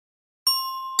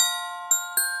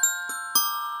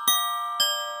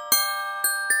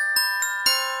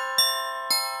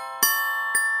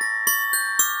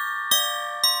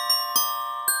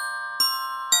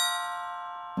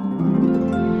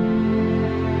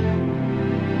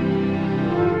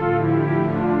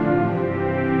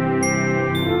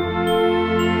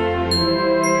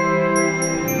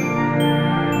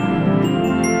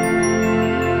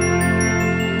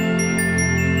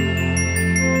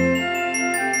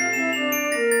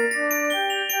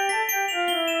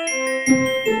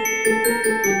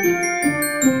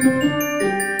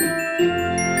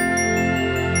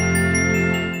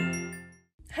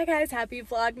guys, happy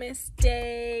Vlogmas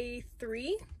day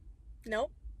 3.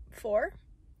 Nope, 4,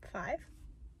 5.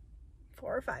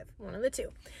 4 or 5, one of the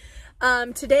two.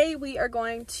 Today we are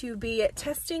going to be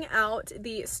testing out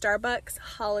the Starbucks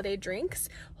holiday drinks.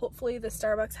 Hopefully the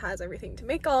Starbucks has everything to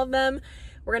make all of them.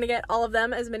 We're gonna get all of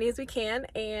them, as many as we can,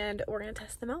 and we're gonna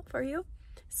test them out for you.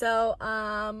 So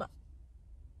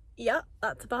yeah,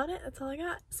 that's about it. That's all I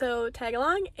got. So tag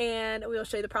along and we'll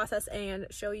show you the process and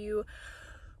show you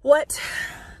what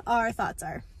our thoughts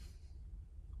are.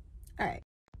 All right,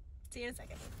 see you in a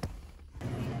second.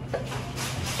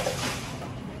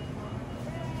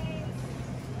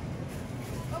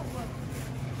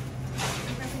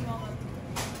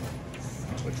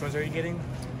 Which ones are you getting?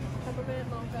 Peppermint,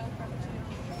 Mocha, Frappacino,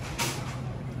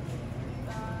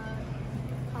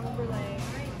 Creme Brûlée,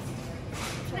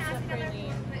 Chestnut,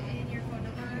 Praline, and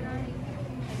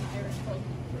the Irish cold.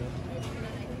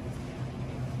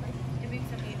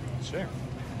 Sure.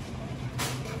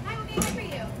 Hi, what can I get for you?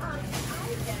 I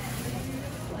get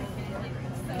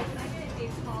so I get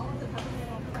a tall of the peppermint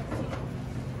frappuccino.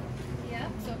 Yeah.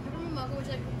 So peppermint mocha. Would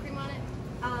you like whipped cream on it?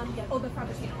 Yeah. Oh, the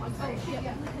Frappaccino. I'm sorry. Oh,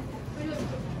 yeah.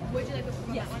 Would you like whipped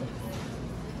cream on that one?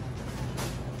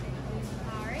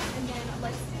 All right. And then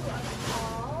let's do a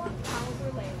tall Creme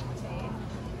Brûlée latte.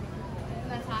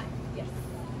 That's hot. Yes.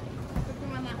 Whipped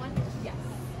cream on that one? Yes.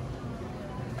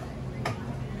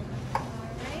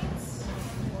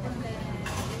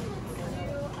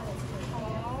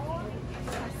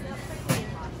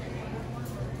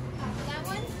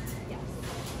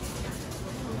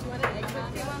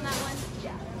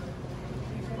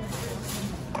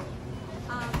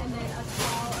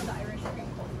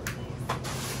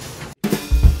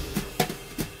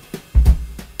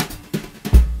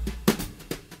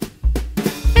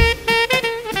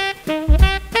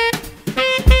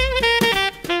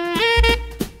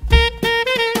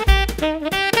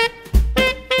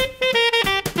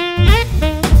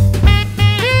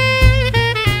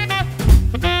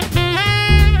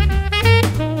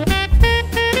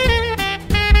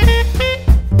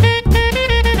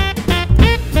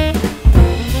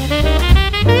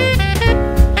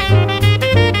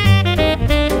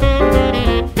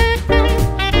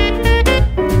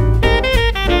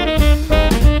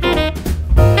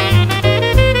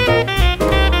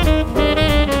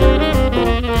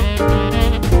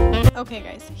 Okay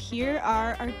guys, here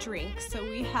are our drinks. So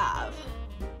we have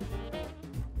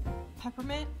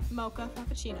Peppermint Mocha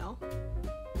Frappuccino,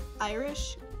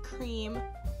 Irish Cream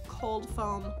Cold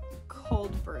Foam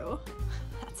Cold Brew.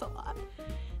 That's a lot.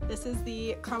 This is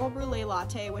the Creme Brûlée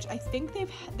Latte, which I think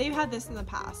they've had this in the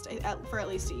past for at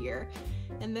least a year.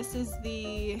 And this is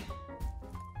the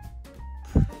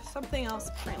something else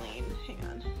Praline. Hang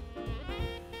on.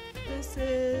 This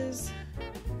is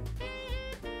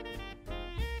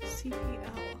CPL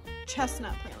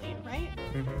Chestnut Praline, right?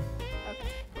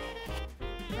 Okay.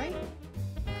 Right?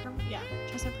 Yeah,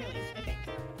 Chestnut Praline, I think.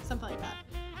 Something like that.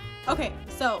 Okay,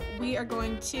 so we are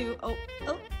going to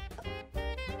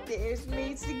there's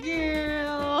Macy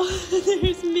Girl.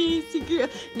 There's Macy Girl.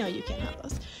 No, you can't have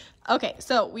those. Okay,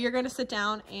 so we are going to sit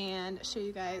down and show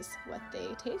you guys what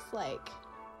they taste like.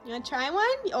 You want to try one?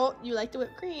 Oh, you like the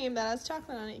whipped cream that has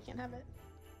chocolate on it. You can't have it.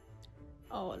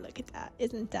 Oh, look at that.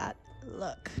 Isn't that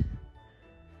look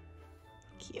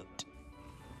cute?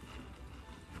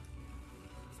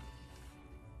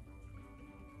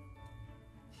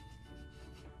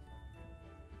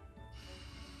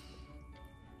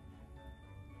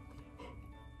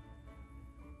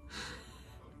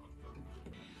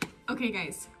 Okay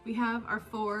guys, we have our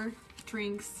 4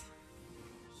 drinks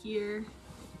here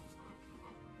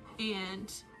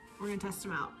and we're gonna test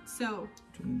them out. So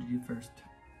Which one did you do first?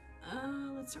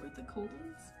 Let's start with the cold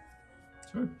ones.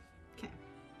 Sure. Okay.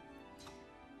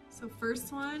 So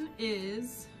first one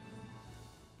is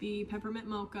the Peppermint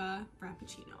Mocha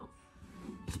Frappuccino.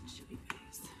 I'll show you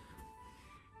guys.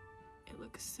 It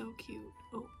looks so cute.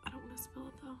 Oh, I don't want to spill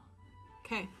it though.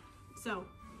 Okay, so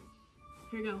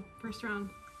here we go. First round.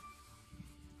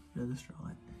 Yeah, just draw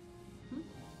it.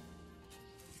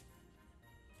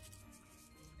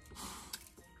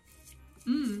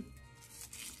 Mmm.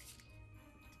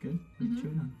 Good? What are you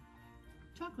chewing on?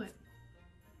 Chocolate.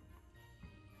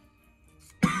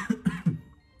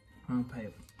 Oh,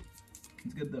 pipe.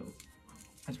 It's good though.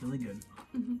 That's really good.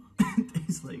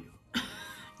 Tastes like...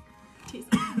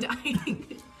 Tastes like dying.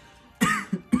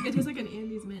 It tastes like an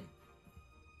Andes mint.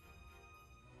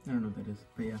 I don't know what that is,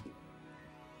 but yeah.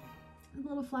 The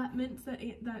little flat mints that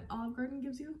Olive Garden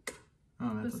gives you.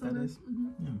 Oh, that's what that is?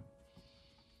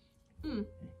 Yeah.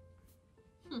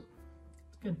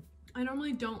 It's good. I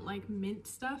normally don't like mint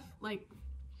stuff. Like,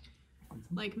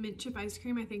 Like mint chip ice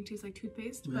cream, I think tastes like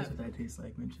toothpaste. Well, that's what that tastes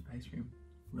like, mint chip ice cream.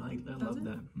 I love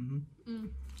that. I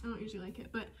don't usually like it,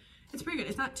 but it's pretty good.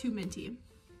 It's not too minty.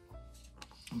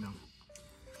 No.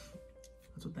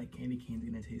 That's what that candy cane's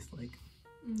gonna taste like.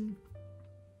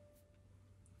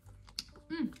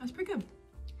 That's pretty good.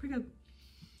 Pretty good.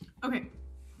 Okay.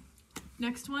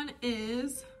 Next one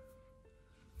is...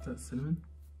 Is that cinnamon?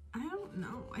 I don't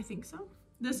know. I think so.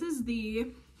 This is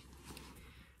the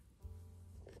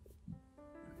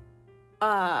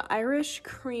Irish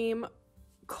cream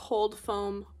cold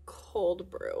foam cold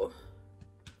brew,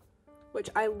 which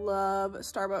I love.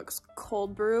 Starbucks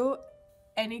cold brew.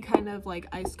 Any kind of like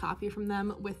iced coffee from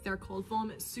them with their cold foam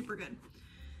is super good.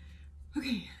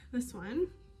 Okay, this one.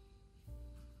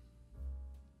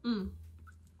 I'm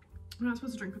not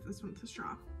supposed to drink with this one with a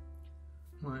straw.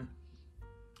 Why?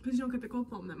 Because you don't get the cold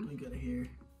foam then. I got it here.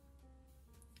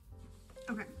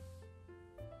 Okay.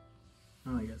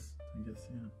 Oh, I guess, yeah.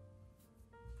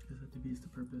 I guess that defeats the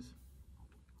purpose.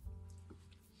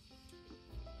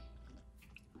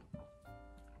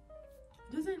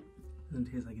 It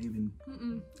doesn't taste like anything.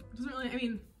 It doesn't really, I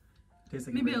mean, Tastes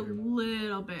like maybe a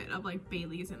little bit of like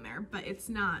Bailey's in there, but it's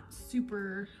not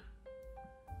super,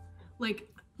 like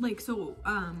so,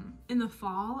 in the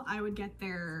fall, I would get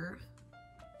their,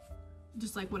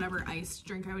 just like whatever iced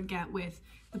drink I would get with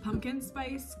the pumpkin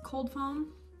spice cold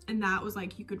foam. And that was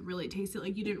like, you could really taste it.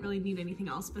 Like you didn't really need anything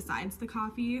else besides the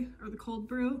coffee or the cold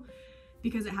brew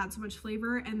because it had so much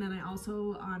flavor. And then I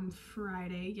also on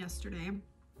yesterday,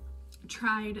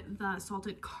 tried the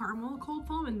salted caramel cold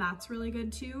foam, and that's really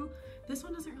good too. This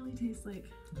one doesn't really taste like...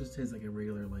 It just tastes like a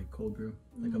regular like cold brew,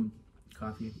 like a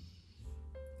coffee.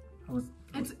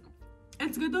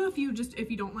 It's good though if you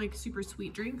don't like super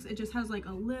sweet drinks. It just has like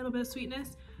a little bit of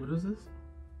sweetness. What is this?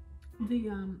 The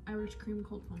Irish cream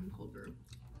cold foam cold brew.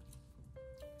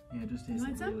 Yeah, it just tastes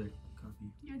like regular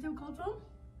coffee. You want some cold foam?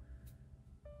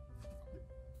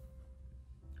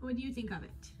 What do you think of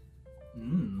it?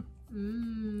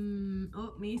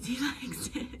 Oh, Macy likes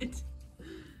it.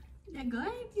 Yeah,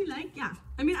 good. You like? Yeah.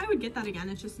 I mean, I would get that again.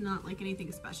 It's just not like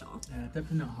anything special. Yeah,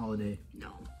 definitely not holiday.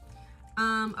 No.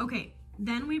 Okay.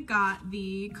 Then we've got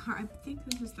the I think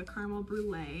this is the caramel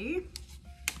brulee.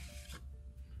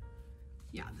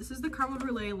 Yeah, this is the caramel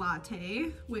brulee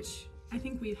latte, which I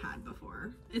think we've had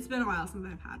before. It's been a while since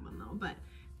I've had one though, but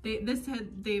they've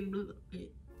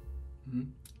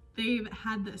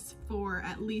had this for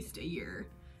at least a year,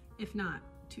 if not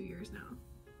 2 years now.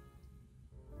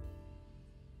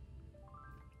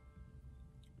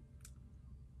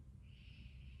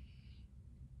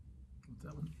 What's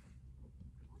that one?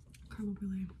 Caramel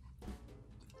brulee.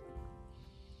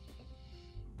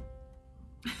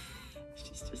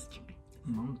 She's just trying.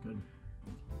 That one's good.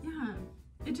 Yeah,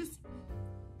 it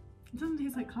doesn't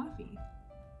taste like coffee.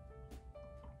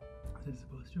 Is it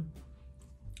supposed to?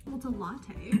 Well, it's a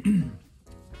latte.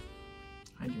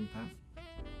 I drink that.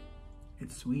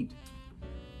 It's sweet.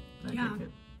 I drink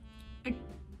it.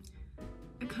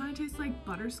 It kind of tastes like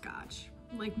butterscotch,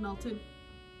 like melted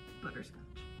butterscotch.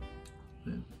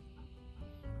 Yeah.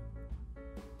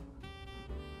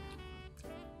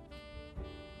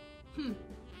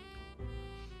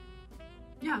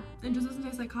 Yeah, it just doesn't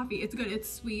taste like coffee. It's good. It's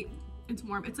sweet. It's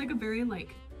warm. It's like a very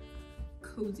like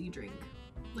cozy drink.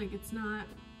 Like it's not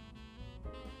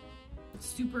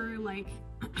super like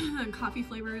coffee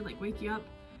flavor, like wake you up,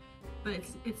 but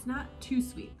it's not too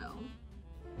sweet though.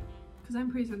 Because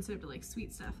I'm pretty sensitive to like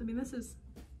sweet stuff. I mean, this tastes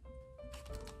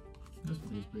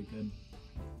pretty good.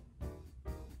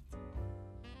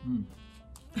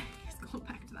 He's going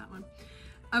back to that one.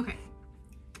 Okay.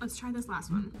 Let's try this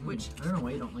last one, which... I don't know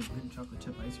why you don't like mint chocolate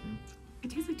chip ice cream. It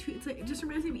tastes like it just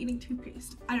reminds me of eating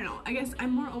toothpaste. I don't know. I guess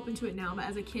I'm more open to it now, but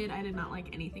as a kid, I did not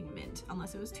like anything mint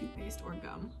unless it was toothpaste or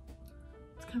gum.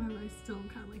 It's kind of, I still am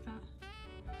kind of like that.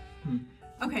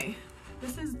 Okay,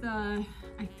 this is the,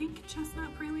 I think, chestnut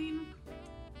praline.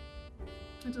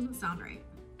 That doesn't sound right.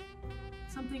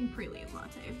 Something praline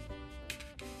latte.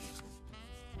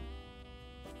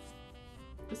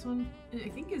 This one, I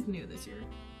think, is new this year.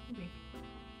 Maybe.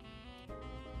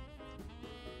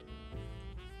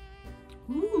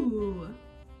 Ooh,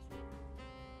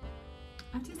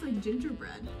 that tastes like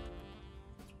gingerbread.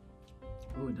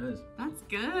 Oh, it does. That's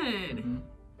good.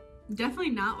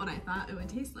 Definitely not what I thought it would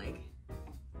taste like.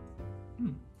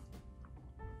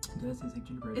 It does taste like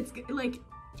gingerbread. It's like...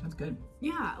 That's good.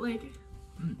 Yeah, like...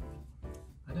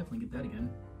 I definitely get that again.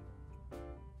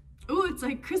 Ooh, it's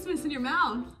like Christmas in your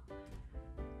mouth.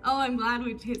 Oh, I'm glad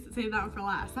we saved that one for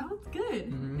last. That one's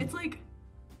good. It's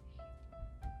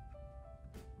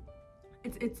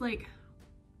like...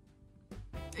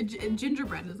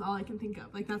 gingerbread is all I can think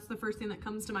of. Like that's the first thing that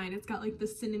comes to mind. It's got like the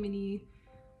cinnamony,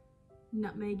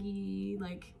 nutmeggy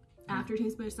like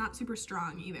aftertaste, but it's not super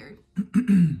strong either.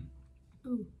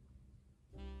 Ooh.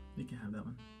 You can have that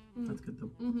one. That's good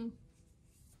though.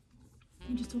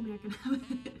 You just told me I could have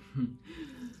it.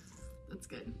 That's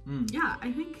good. Yeah,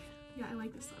 I think, yeah, I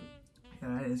like this one.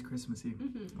 Yeah, that is Christmassy. I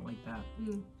like that.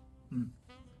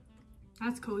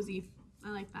 That's cozy.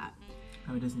 I like that.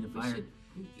 Oh, it doesn't need a fire.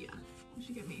 Yeah, we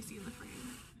should get Macy in the frame.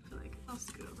 I feel like I'll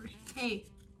scoot over. Hey,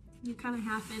 you kind of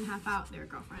half in, half out there,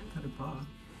 girlfriend. Cut her paw.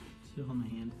 She'll hold my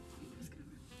hand.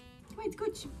 Wait, it's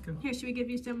good. Go. Here, should we give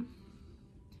you some?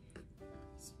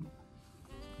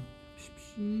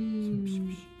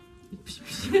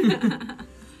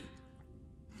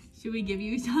 Should we give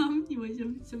you some? You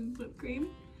want some whipped cream?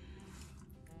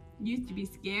 You used to be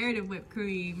scared of whipped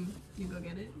cream. You go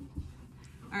get it.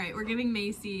 All right, we're giving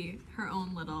Macy her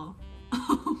own little,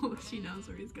 oh, she knows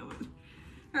where he's going.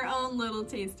 Her own little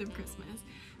taste of Christmas.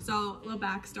 So, a little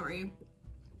backstory.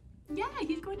 Yeah,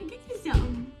 he's going to get you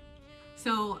some.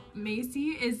 So,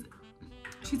 Macy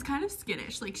she's kind of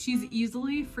skittish. Like, she's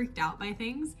easily freaked out by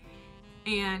things.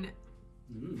 And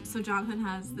so Jonathan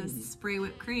has this spray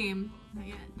whipped cream, not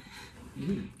yet.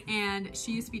 And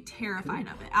she used to be terrified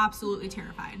of it, absolutely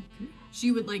terrified.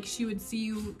 She would see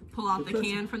you pull out the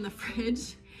can from the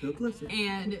fridge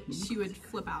and she would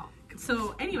flip out.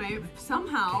 So anyway,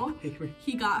 somehow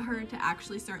he got her to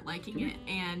actually start liking it,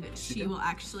 and she will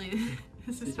actually,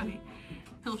 this is funny,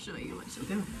 he'll show you what she'll do. Sit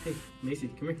down. Hey, Macy,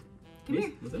 come here. Come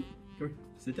here. What's up? Come here.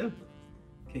 Sit down.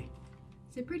 Okay.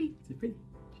 Sit pretty. Sit pretty.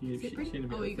 Sit pretty.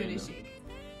 Oh, you gotta shake.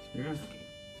 Spin around. Okay.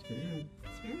 Spin around.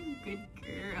 Spin around. Good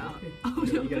girl. Okay. Oh, no.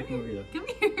 You gotta come over here though. Come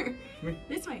here. Come here.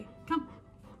 This way. Come.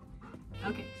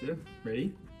 Okay. Sit down.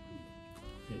 Ready?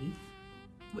 Ready?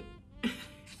 Wait.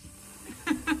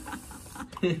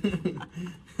 You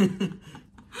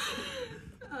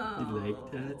like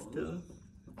that stuff?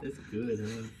 That's good,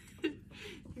 huh?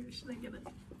 Here, should I get it?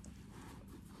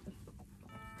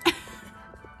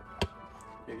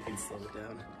 Maybe you can slow it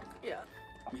down. Yeah.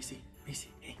 Macy,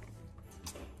 hey.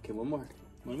 Okay, one more.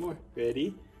 One more.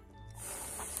 Ready?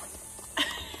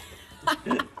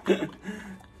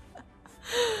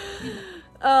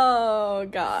 Oh,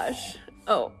 gosh.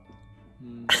 Oh.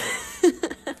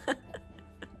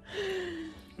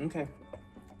 Okay.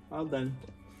 All done.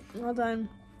 Well done.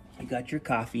 You got your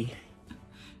coffee.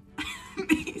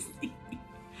 Macy.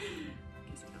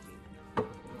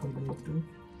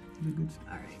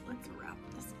 Alright, let's wrap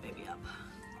this baby up.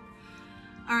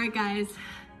 Alright guys,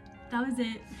 that was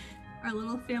it. Our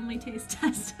little family taste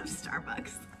test of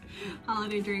Starbucks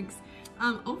holiday drinks.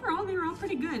 Overall, they were all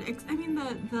pretty good. I mean,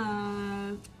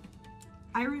 the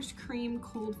Irish cream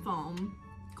cold foam,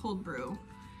 cold brew,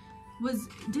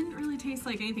 didn't really taste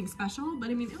like anything special, but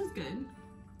I mean, it was good.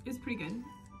 It was pretty good.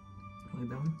 Like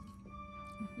that one?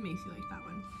 Macy liked that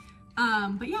one.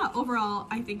 But yeah, overall,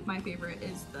 I think my favorite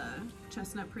is the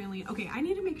chestnut praline. Okay, I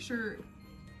need to make sure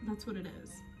that's what it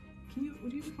is. What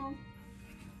do you recall?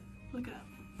 Look it up.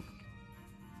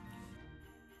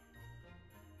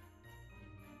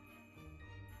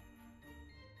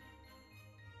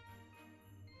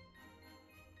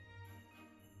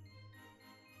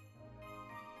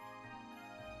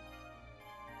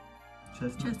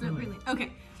 Chestnut praline.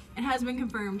 Okay, it has been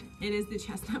confirmed. It is the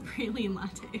chestnut praline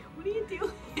latte. What are you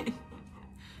doing?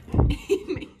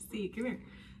 Macy, come here.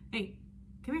 Hey,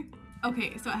 come here.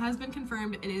 Okay, so it has been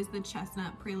confirmed. It is the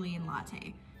chestnut praline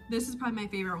latte. This is probably my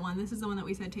favorite one. This is the one that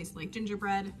we said tasted like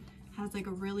gingerbread. Has like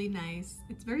a really nice,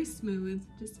 it's very smooth,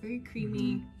 just very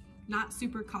creamy, not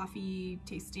super coffee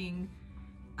tasting.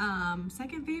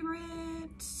 Second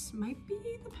favorite might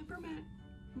be the Peppermint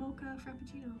Mocha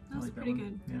Frappuccino. That was pretty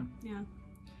good. Yeah.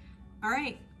 All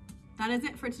right, that is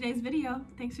it for today's video.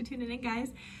 Thanks for tuning in,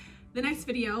 guys. The next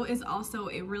video is also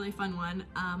a really fun one.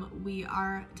 We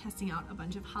are testing out a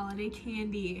bunch of holiday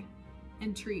candy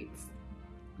and treats.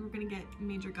 We're gonna get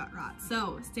major gut rot.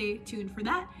 So stay tuned for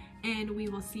that, and we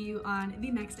will see you on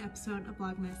the next episode of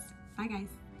Vlogmas. Bye, guys.